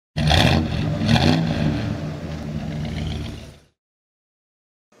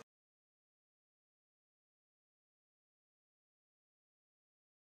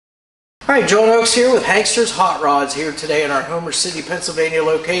Alright, John Oaks here with Hankster's Hot Rods here today in our Homer City, Pennsylvania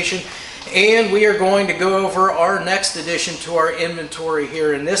location, and we are going to go over our next addition to our inventory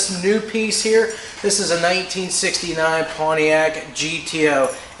here. And this new piece here, this is a 1969 Pontiac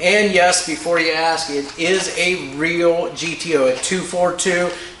GTO, and yes, before you ask, it is a real GTO, a 242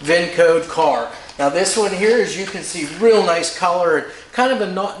 VIN code car. Now this one here, as you can see, real nice color, and kind of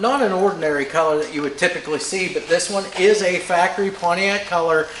a not an ordinary color that you would typically see, but this one is a factory Pontiac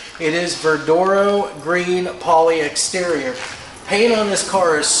color. It is Verdoro green poly exterior. Paint on this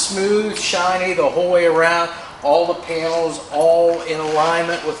car is smooth, shiny the whole way around. All the panels all in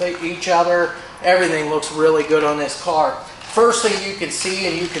alignment with each other. Everything looks really good on this car. First thing you can see,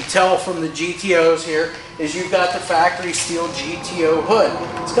 and you can tell from the GTOs here, is you've got the factory steel GTO hood.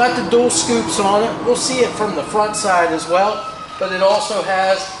 It's got the dual scoops on it. We'll see it from the front side as well, but it also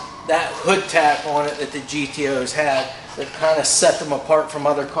has that hood tap on it that the GTOs had that kind of set them apart from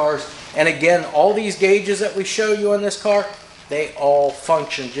other cars. And again, all these gauges that we show you on this car, they all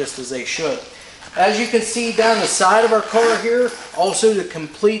function just as they should. As you can see down the side of our car here, also to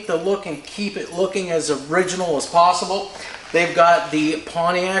complete the look and keep it looking as original as possible, they've got the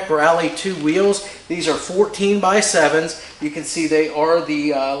Pontiac Rally 2 wheels. These are 14x7s. You can see they are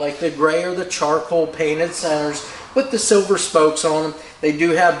the like the gray or the charcoal painted centers with the silver spokes on them. They do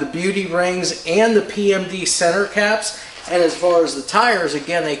have the beauty rings and the PMD center caps. And as far as the tires,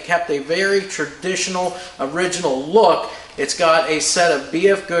 again, they kept a very traditional, original look. It's got a set of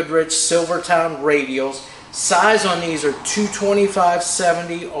BFGoodrich Silvertown radials. Size on these are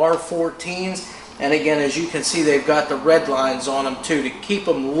 225/70 R14s. And again, as you can see, they've got the red lines on them too to keep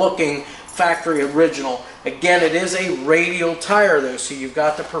them looking factory original. Again, it is a radial tire though, so you've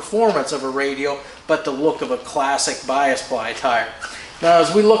got the performance of a radial, but the look of a classic bias ply tire. Now,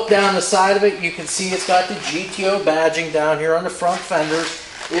 as we look down the side of it, you can see it's got the GTO badging down here on the front fenders.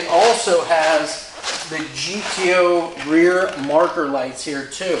 It also has the GTO rear marker lights here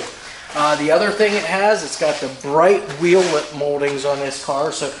too. The other thing it has, it's got the bright wheel lip moldings on this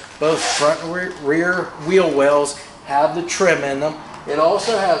car, so both front and rear wheel wells have the trim in them. It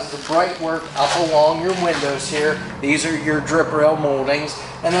also has the bright work up along your windows here. These are your drip rail moldings.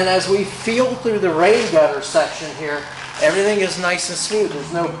 And then as we feel through the rain gutter section here, everything is nice and smooth.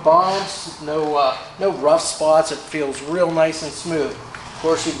 There's no bumps, no rough spots. It feels real nice and smooth. Of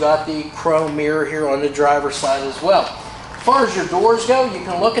course, you've got the chrome mirror here on the driver's side as well. As far as your doors go, you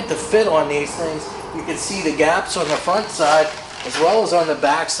can look at the fit on these things. You can see the gaps on the front side as well as on the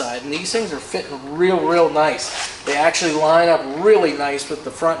back side. And these things are fitting real nice. They actually line up really nice with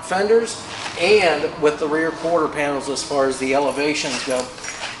the front fenders and with the rear quarter panels as far as the elevations go.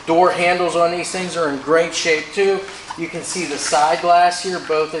 Door handles on these things are in great shape too. You can see the side glass here,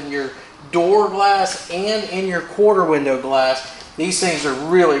 both in your door glass and in your quarter window glass. These things are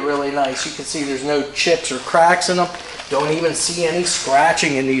really nice. You can see there's no chips or cracks in them. Don't even see any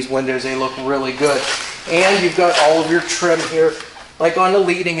scratching in these windows. They look really good. And you've got all of your trim here, like on the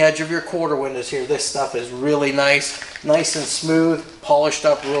leading edge of your quarter windows here. This stuff is really nice and smooth, polished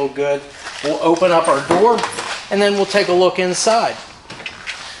up real good. We'll open up our door and then we'll take a look inside.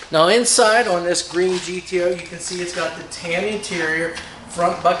 Now inside on this green GTO, you can see it's got the tan interior,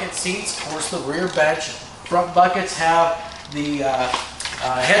 front bucket seats, of course the rear bench. Front buckets have the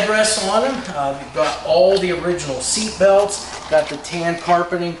headrests on them. You've got all the original seat belts, got the tan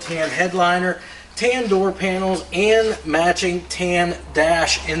carpeting, tan headliner, tan door panels, and matching tan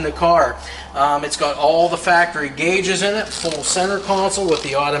dash in the car. It's got all the factory gauges in it, full center console with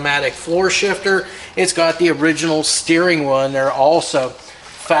the automatic floor shifter. It's got the original steering wheel in there also.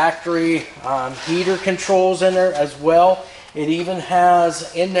 Factory heater controls in there as well. It even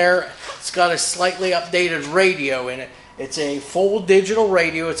has in there, it's got a slightly updated radio in it. It's a full digital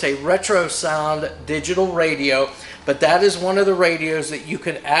radio. It's a retro sound digital radio, but that is one of the radios that you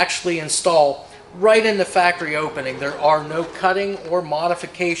can actually install right in the factory opening. There are no cutting or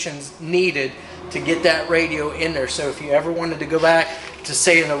modifications needed to get that radio in there. So if you ever wanted to go back to,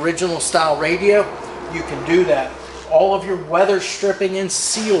 say, an original style radio, you can do that. All of your weather stripping and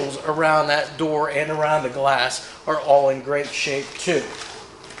seals around that door and around the glass are all in great shape too.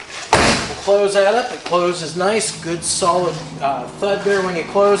 We'll close that up. It closes nice, good solid thud there when you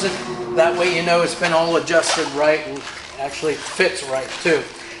close it. That way you know it's been all adjusted right and actually fits right too.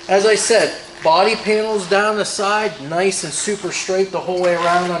 As I said, body panels down the side, nice and super straight the whole way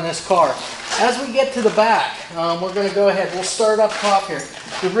around on this car. As we get to the back, we're going to go ahead. We'll start up top here.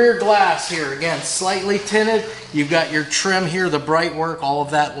 The rear glass here, again, slightly tinted. You've got your trim here, the bright work. All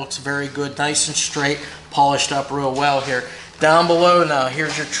of that looks very good, nice and straight, polished up real well here. Down below now,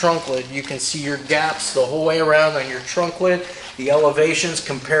 here's your trunk lid. You can see your gaps the whole way around on your trunk lid. The elevations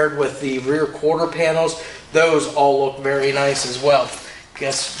compared with the rear quarter panels, those all look very nice as well.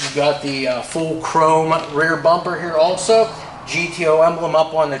 Guess you got the full chrome rear bumper here also. GTO emblem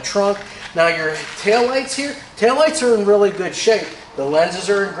up on the trunk. Now your taillights here, taillights are in really good shape. The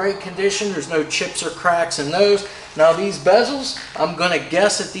lenses are in great condition. There's no chips or cracks in those. Now these bezels, I'm going to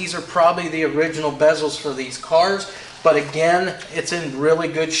guess that these are probably the original bezels for these cars. But again, it's in really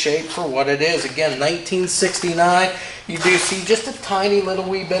good shape for what it is. Again, 1969. You do see just a tiny little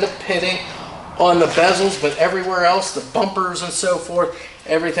wee bit of pitting on the bezels, but everywhere else, the bumpers and so forth,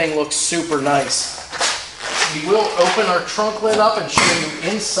 everything looks super nice. We will open our trunk lid up and show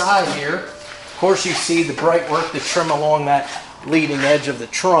you inside here. Of course, you see the bright work, the trim along that leading edge of the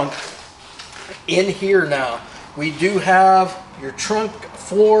trunk. In here now, we do have your trunk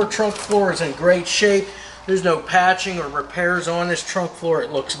floor. Trunk floor is in great shape. There's no patching or repairs on this trunk floor.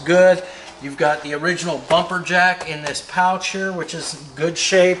 It looks good. You've got the original bumper jack in this pouch here, which is in good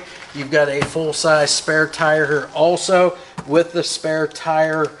shape. You've got a full-size spare tire here also with the spare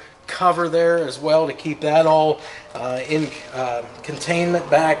tire cover there as well to keep that all in containment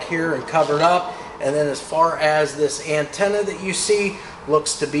back here and covered up. And then as far as this antenna that you see,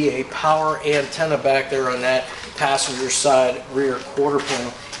 looks to be a power antenna back there on that passenger side rear quarter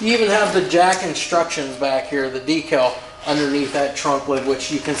panel. You even have the jack instructions back here, the decal underneath that trunk lid,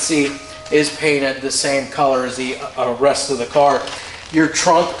 which you can see is painted the same color as the rest of the car. Your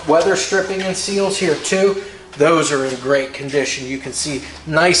trunk weather stripping and seals here too, those are in great condition. You can see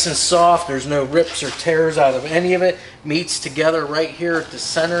nice and soft. There's no rips or tears out of any of it. Meets together right here at the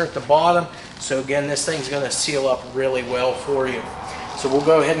center at the bottom. So again, this thing's going to seal up really well for you. So we'll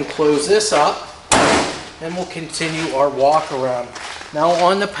go ahead and close this up and we'll continue our walk around. Now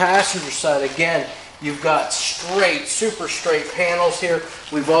on the passenger side, again, you've got straight, super straight panels here.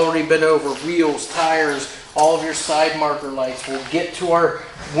 We've already been over wheels, tires, all of your side marker lights. We'll get to our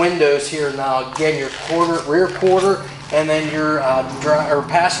windows here now. Again, your rear quarter, and then your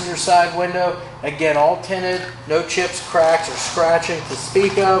passenger side window. Again, all tinted, no chips, cracks, or scratching to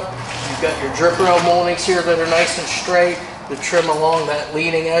speak of. You've got your drip rail moldings here that are nice and straight. The trim along that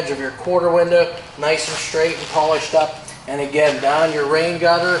leading edge of your quarter window, nice and straight and polished up. And again, down your rain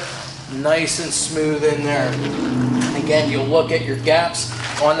gutter, nice and smooth in there. Again, you'll look at your gaps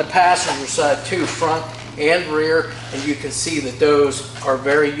on the passenger side too, front and rear, and you can see that those are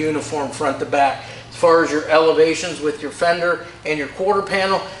very uniform front to back. As far as your elevations with your fender and your quarter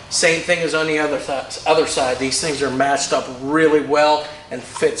panel, same thing as on the other side. These things are matched up really well and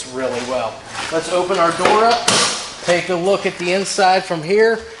fits really well. Let's open our door up, take a look at the inside from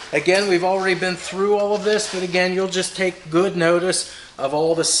here. Again, we've already been through all of this, but again, you'll just take good notice of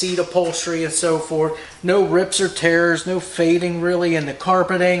all the seat upholstery and so forth. No rips or tears, no fading really in the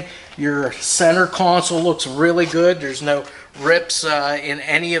carpeting. Your center console looks really good. There's no rips in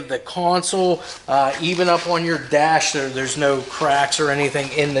any of the console. Even up on your dash there's no cracks or anything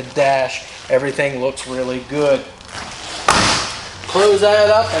in the dash. Everything looks really good. Close that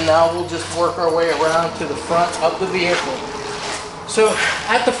up, and now we'll just work our way around to the front of the vehicle. So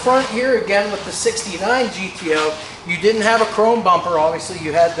at the front here, again with the 69 GTO, you didn't have a chrome bumper. Obviously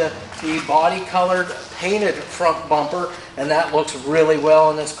you had the body colored painted front bumper, and that looks really well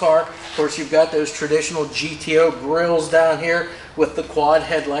in this car. Of course, you've got those traditional GTO grills down here with the quad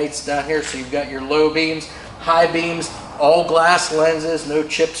headlights down here. So you've got your low beams, high beams, all glass lenses, no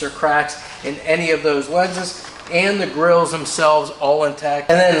chips or cracks in any of those lenses, and the grills themselves all intact.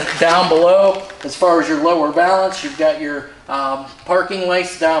 And then down below, as far as your lower balance, you've got your parking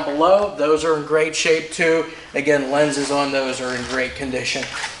lights down below. Those are in great shape too. Again, lenses on those are in great condition.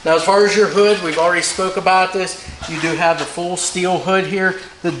 Now as far as your hood, we've already spoke about this. You do have the full steel hood here,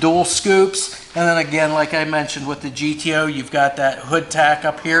 the dual scoops, and then again, like I mentioned with the GTO, you've got that hood tack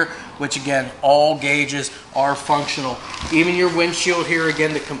up here, which again, all gauges are functional. Even your windshield here,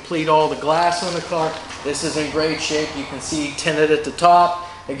 again, to complete all the glass on the car, this is in great shape. You can see tinted at the top.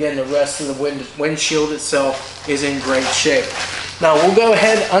 Again, the rest of the windshield itself is in great shape. Now we'll go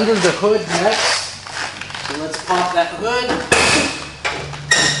ahead under the hood next. So let's pop that hood.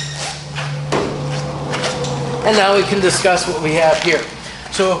 And now we can discuss what we have here.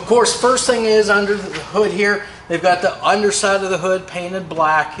 So of course, first thing is under the hood here, they've got the underside of the hood painted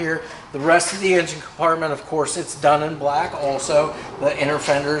black here. The rest of the engine compartment, of course, it's done in black also, the inner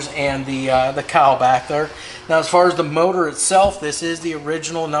fenders and the cowl back there. Now as far as the motor itself, this is the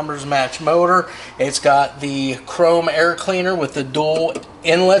original numbers match motor. It's got the chrome air cleaner with the dual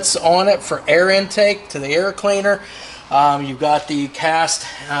inlets on it for air intake to the air cleaner. You've got the cast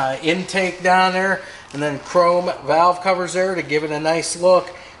intake down there. and then chrome valve covers there to give it a nice look.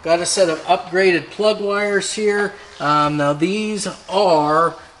 Got a set of upgraded plug wires here. Now these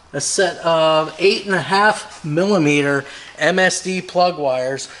are a set of 8.5 millimeter MSD plug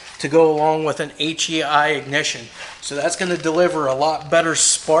wires to go along with an HEI ignition. So that's going to deliver a lot better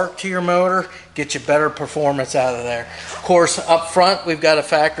spark to your motor, get you better performance out of there. Of course, up front we've got a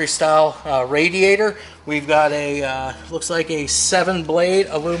factory style radiator. We've got a looks like a 7-blade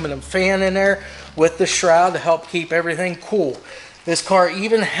aluminum fan in there with the shroud to help keep everything cool. This car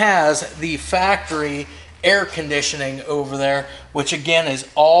even has the factory air conditioning over there, which again is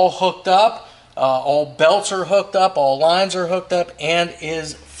all hooked up. All belts are hooked up, all lines are hooked up, and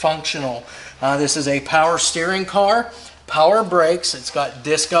is functional. This is a power steering car, power brakes. It's got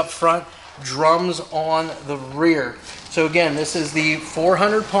disc up front, drums on the rear. So again, this is the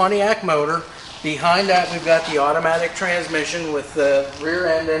 400 Pontiac motor. Behind that, we've got the automatic transmission with the rear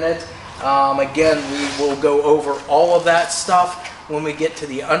end in it. Again, we will go over all of that stuff when we get to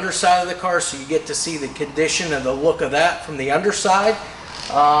the underside of the car, so you get to see the condition and the look of that from the underside.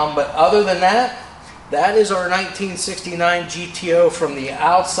 But other than that, that is our 1969 GTO from the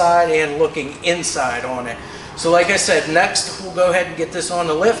outside and looking inside on it. So like I said, next we'll go ahead and get this on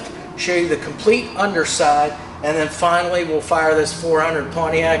the lift, show you the complete underside, and then finally we'll fire this 400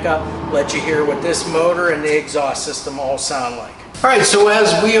 Pontiac up, let you hear what this motor and the exhaust system all sound like. Alright, so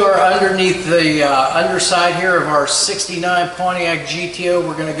as we are underneath the underside here of our 69 Pontiac GTO,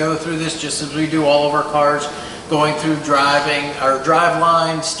 we're going to go through this just as we do all of our cars, going through driving, our drive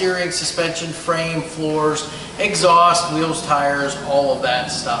line, steering, suspension, frame, floors, exhaust, wheels, tires, all of that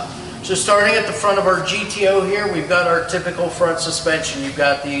stuff. So starting at the front of our GTO here, we've got our typical front suspension. You've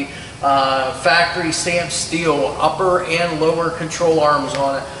got the factory stamped steel upper and lower control arms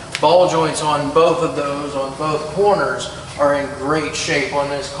on it. Ball joints on both of those, on both corners, are in great shape on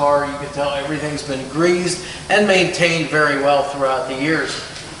this car. You can tell everything's been greased and maintained very well throughout the years.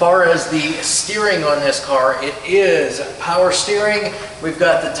 As far as the steering on this car, it is power steering. We've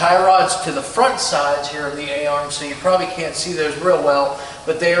got the tie rods to the front sides here of the A-arm, so you probably can't see those real well,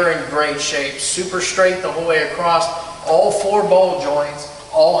 but they are in great shape. Super straight the whole way across. All 4 ball joints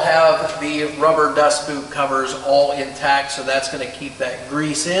all have the rubber dust boot covers all intact, so that's going to keep that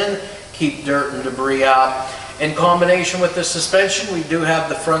grease in, keep dirt and debris out. In combination with the suspension, we do have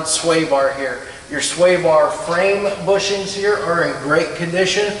the front sway bar here. Your sway bar frame bushings here are in great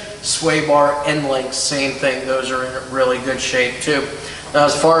condition. Sway bar end links, same thing. Those are in really good shape too. Now,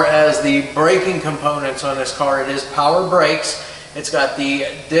 as far as the braking components on this car, it is power brakes. It's got the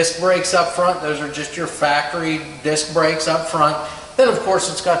disc brakes up front. Those are just your factory disc brakes up front. Then, of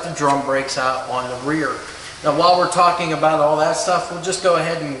course, it's got the drum brakes out on the rear. Now, while we're talking about all that stuff, we'll just go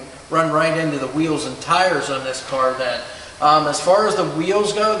ahead and run right into the wheels and tires on this car then. As far as the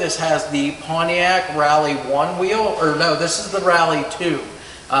wheels go, this has the Pontiac Rally 1 wheel, or no, this is the Rally 2.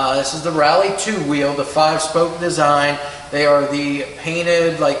 This is the Rally 2 wheel, the 5-spoke design. They are the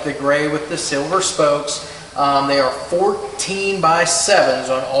painted like the gray with the silver spokes. They are 14x7s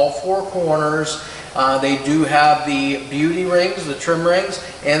on all 4 corners. They do have the beauty rings, the trim rings,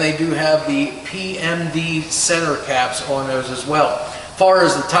 and they do have the PMD center caps on those as well. As far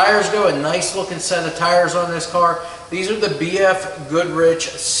as the tires go, a nice looking set of tires on this car. These are the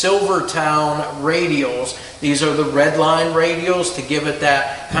BFGoodrich Silvertown radials. These are the Redline radials to give it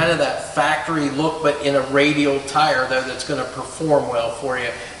that kind of that factory look, but in a radial tire though that's going to perform well for you.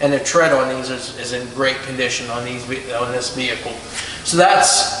 And the tread on these is in great condition on this vehicle. So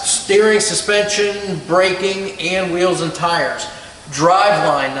that's steering, suspension, braking, and wheels and tires.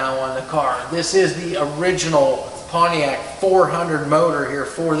 Driveline now on the car. This is the original Pontiac 400 motor here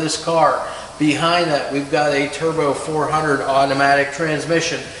for this car. Behind that, we've got a turbo 400 automatic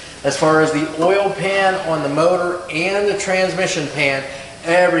transmission. As far as the oil pan on the motor and the transmission pan,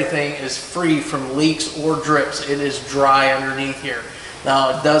 everything is free from leaks or drips. It is dry underneath here.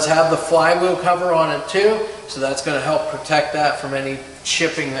 Now, it does have the flywheel cover on it too, so that's going to help protect that from any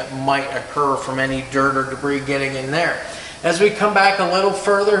chipping that might occur from any dirt or debris getting in there. As we come back a little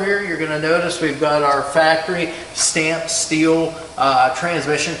further here, you're going to notice we've got our factory stamped steel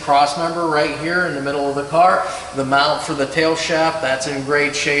transmission cross member right here in the middle of the car. The mount for the tail shaft, that's in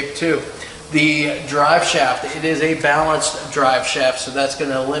great shape too. The drive shaft, it is a balanced drive shaft, so that's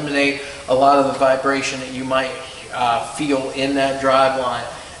going to eliminate a lot of the vibration that you might feel in that drive line.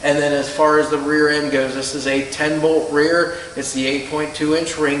 And then as far as the rear end goes, this is a 10-bolt rear. It's the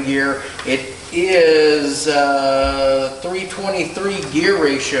 8.2-inch ring gear. It is 323 gear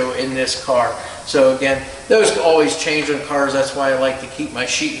ratio in this car. So again, those always change on cars. That's why I like to keep my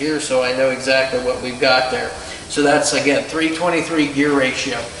sheet here so I know exactly what we've got there. So that's, again, 323 gear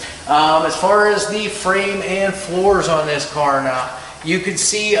ratio. As far as the frame and floors on this car now, you can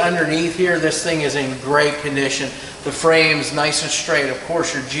see underneath here, this thing is in great condition. The frame's nice and straight. Of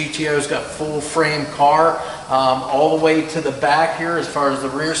course, your GTO's got full frame car all the way to the back here as far as the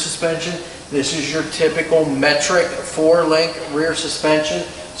rear suspension. This is your typical metric 4-link rear suspension.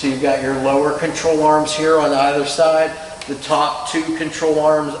 So you've got your lower control arms here on either side, the top 2 control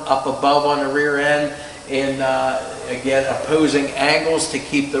arms up above on the rear end, and again, opposing angles to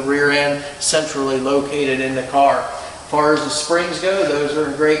keep the rear end centrally located in the car. As far as the springs go, those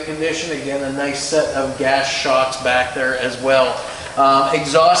are in great condition. Again, a nice set of gas shocks back there as well.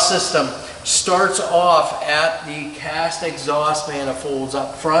 Exhaust system starts off at the cast exhaust manifolds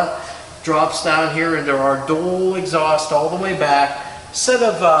up front, drops down here into our dual exhaust all the way back. Set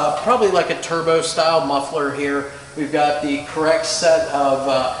of probably like a turbo style muffler here. We've got the correct set of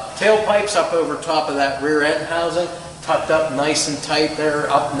tailpipes up over top of that rear end housing, tucked up nice and tight there,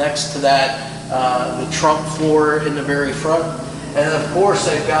 up next to that the trunk floor in the very front. And of course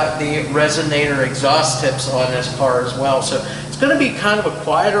they've got the resonator exhaust tips on this car as well. So it's going to be kind of a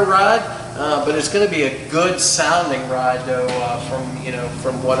quieter ride, but it's going to be a good sounding ride though,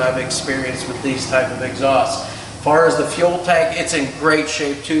 from what I've experienced with these type of exhausts. As far as the fuel tank, it's in great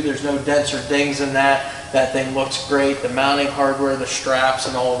shape too. There's no dents or dings in that. That thing looks great. The mounting hardware, the straps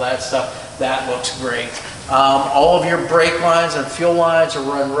and all that stuff, that looks great. All of your brake lines and fuel lines are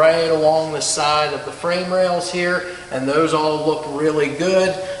run right along the side of the frame rails here, and those all look really good.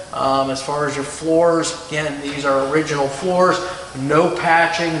 As far as your floors, again, these are original floors, no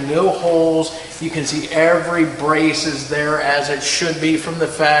patching, no holes. You can see every brace is there as it should be from the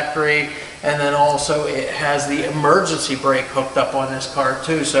factory, and then also it has the emergency brake hooked up on this car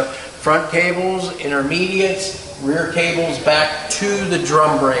too. So front cables, intermediates, rear cables back to the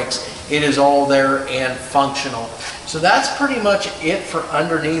drum brakes. It is all there and functional. So that's pretty much it for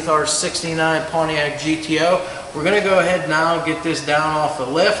underneath our 69 Pontiac GTO. We're going to go ahead now, get this down off the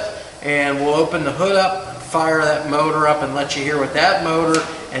lift, and we'll open the hood up, fire that motor up, and let you hear what that motor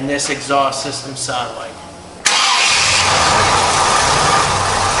and this exhaust system sound like.